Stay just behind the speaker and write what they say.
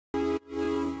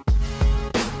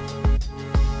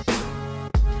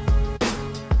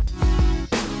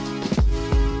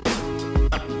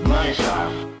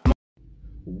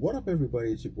What up,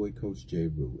 everybody? It's your boy Coach J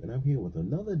Rue, and I'm here with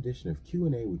another edition of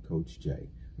Q&A with Coach J.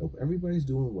 I hope everybody's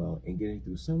doing well and getting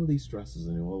through some of these stresses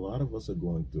I know a lot of us are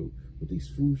going through with these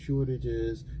food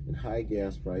shortages and high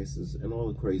gas prices and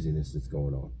all the craziness that's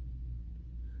going on.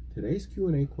 Today's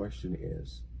Q&A question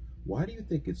is, why do you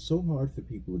think it's so hard for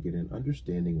people to get an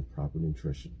understanding of proper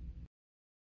nutrition?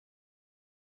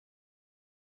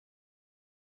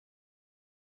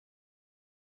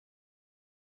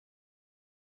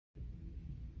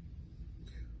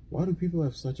 Why do people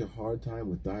have such a hard time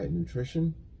with diet and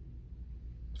nutrition?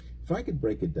 If I could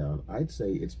break it down, I'd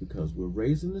say it's because we're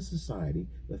raised in a society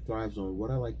that thrives on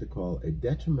what I like to call a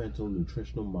detrimental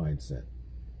nutritional mindset.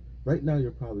 Right now,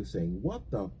 you're probably saying,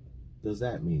 what the does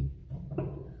that mean?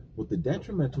 What the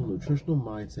detrimental nutritional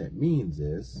mindset means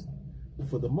is,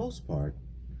 for the most part,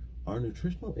 our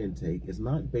nutritional intake is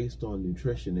not based on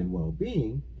nutrition and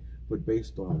well-being, but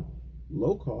based on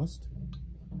low cost,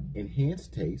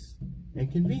 enhanced taste, and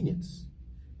convenience.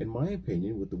 In my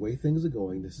opinion, with the way things are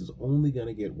going, this is only going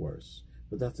to get worse.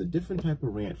 But that's a different type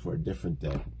of rant for a different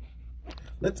day.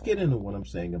 Let's get into what I'm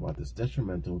saying about this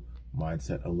detrimental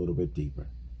mindset a little bit deeper.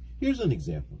 Here's an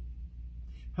example.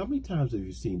 How many times have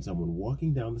you seen someone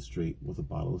walking down the street with a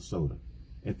bottle of soda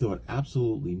and thought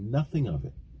absolutely nothing of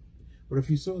it? But if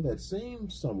you saw that same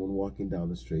someone walking down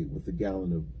the street with a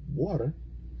gallon of water,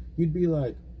 you'd be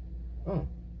like, oh,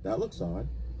 that looks odd.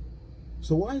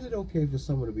 So why is it okay for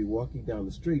someone to be walking down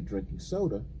the street drinking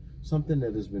soda, something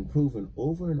that has been proven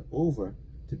over and over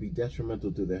to be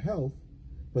detrimental to their health,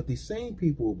 but these same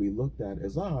people will be looked at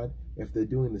as odd if they're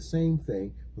doing the same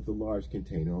thing with a large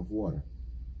container of water?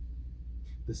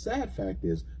 The sad fact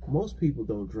is, most people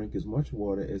don't drink as much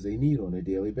water as they need on a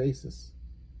daily basis.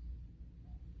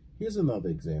 Here's another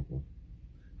example.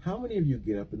 How many of you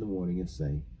get up in the morning and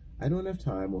say, I don't have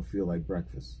time or feel like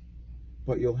breakfast,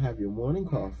 but you'll have your morning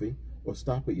coffee or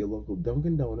stop at your local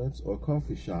Dunkin' Donuts or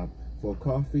coffee shop for a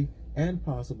coffee and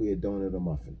possibly a donut or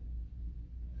muffin?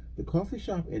 The coffee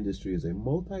shop industry is a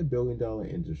multi-billion-dollar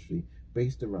industry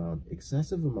based around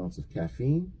excessive amounts of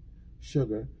caffeine,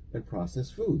 sugar, and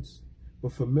processed foods.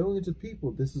 But for millions of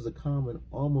people, this is a common,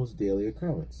 almost daily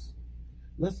occurrence.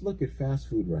 Let's look at fast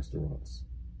food restaurants.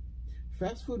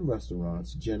 Fast food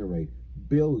restaurants generate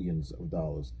billions of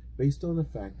dollars based on the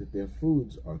fact that their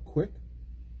foods are quick,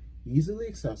 easily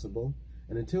accessible,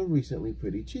 and until recently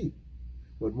pretty cheap.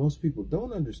 What most people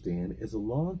don't understand is the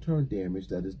long-term damage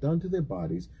that is done to their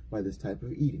bodies by this type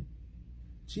of eating.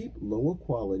 Cheap,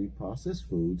 lower-quality processed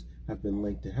foods have been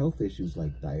linked to health issues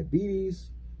like diabetes,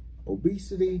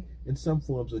 obesity, and some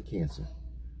forms of cancer.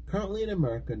 Currently in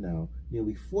America now,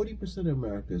 nearly 40% of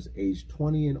Americans aged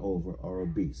 20 and over are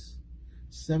obese.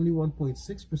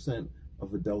 71.6%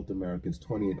 of adult Americans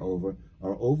 20 and over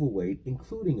are overweight,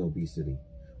 including obesity.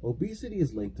 Obesity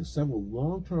is linked to several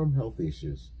long-term health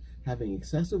issues. Having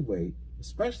excessive weight,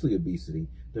 especially obesity,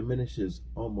 diminishes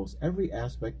almost every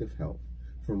aspect of health,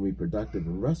 from reproductive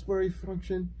and respiratory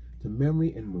function to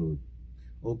memory and mood.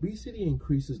 Obesity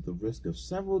increases the risk of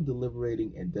several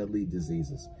debilitating and deadly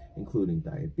diseases, including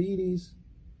diabetes,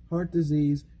 heart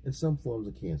disease, and some forms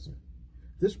of cancer.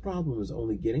 This problem is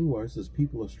only getting worse as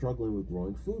people are struggling with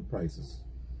growing food prices.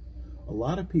 A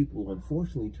lot of people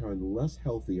unfortunately turn to less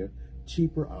healthier,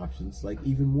 cheaper options like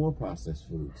even more processed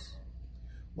foods.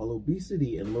 While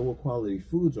obesity and lower quality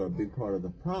foods are a big part of the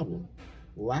problem,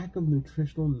 lack of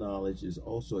nutritional knowledge is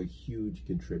also a huge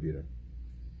contributor.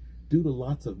 Due to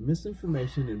lots of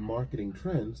misinformation and marketing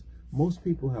trends, most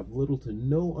people have little to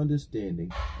no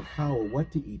understanding of how or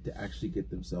what to eat to actually get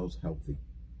themselves healthy.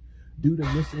 Due to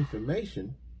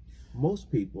misinformation,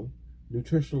 most people,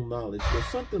 nutritional knowledge goes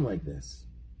something like this.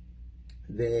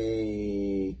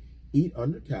 They eat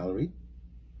under-calorie,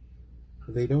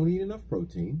 they don't eat enough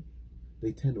protein,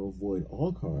 they tend to avoid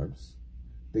all carbs,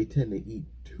 they tend to eat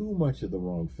too much of the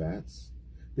wrong fats,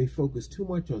 they focus too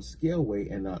much on scale weight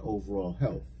and not overall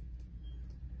health.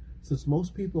 Since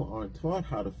most people aren't taught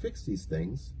how to fix these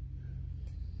things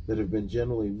that have been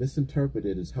generally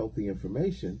misinterpreted as healthy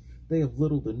information, they have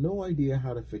little to no idea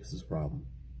how to fix this problem.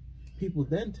 People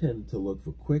then tend to look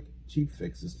for quick, cheap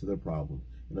fixes to their problem,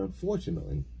 and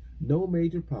unfortunately, no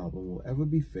major problem will ever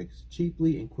be fixed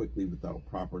cheaply and quickly without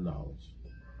proper knowledge.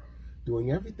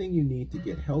 Doing everything you need to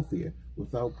get healthier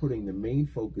without putting the main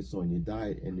focus on your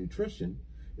diet and nutrition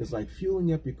is like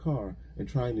fueling up your car and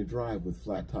trying to drive with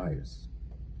flat tires.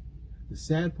 The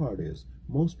sad part is,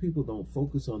 most people don't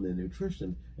focus on their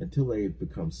nutrition until they've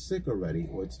become sick already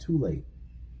or it's too late.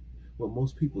 What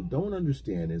most people don't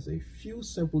understand is a few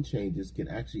simple changes can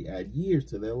actually add years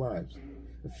to their lives.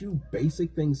 A few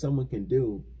basic things someone can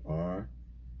do are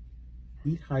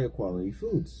eat higher quality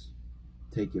foods,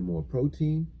 Take in more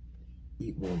protein,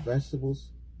 eat more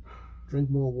vegetables, drink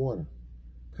more water,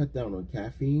 cut down on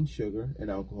caffeine, sugar, and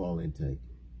alcohol intake.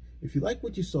 If you like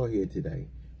what you saw here today,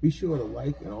 be sure to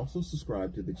like and also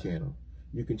subscribe to the channel.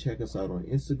 You can check us out on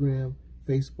Instagram,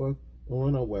 Facebook, or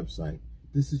on our website.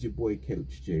 This is your boy,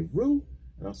 Coach J. Rue,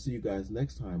 and I'll see you guys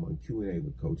next time on Q&A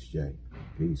with Coach J.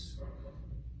 Peace.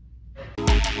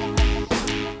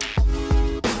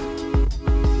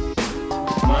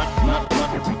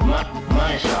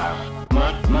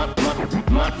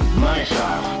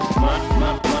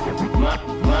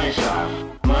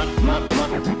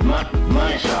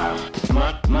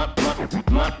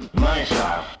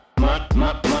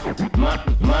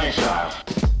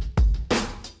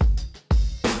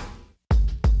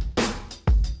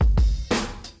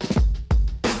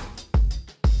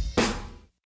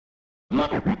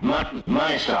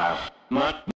 My style.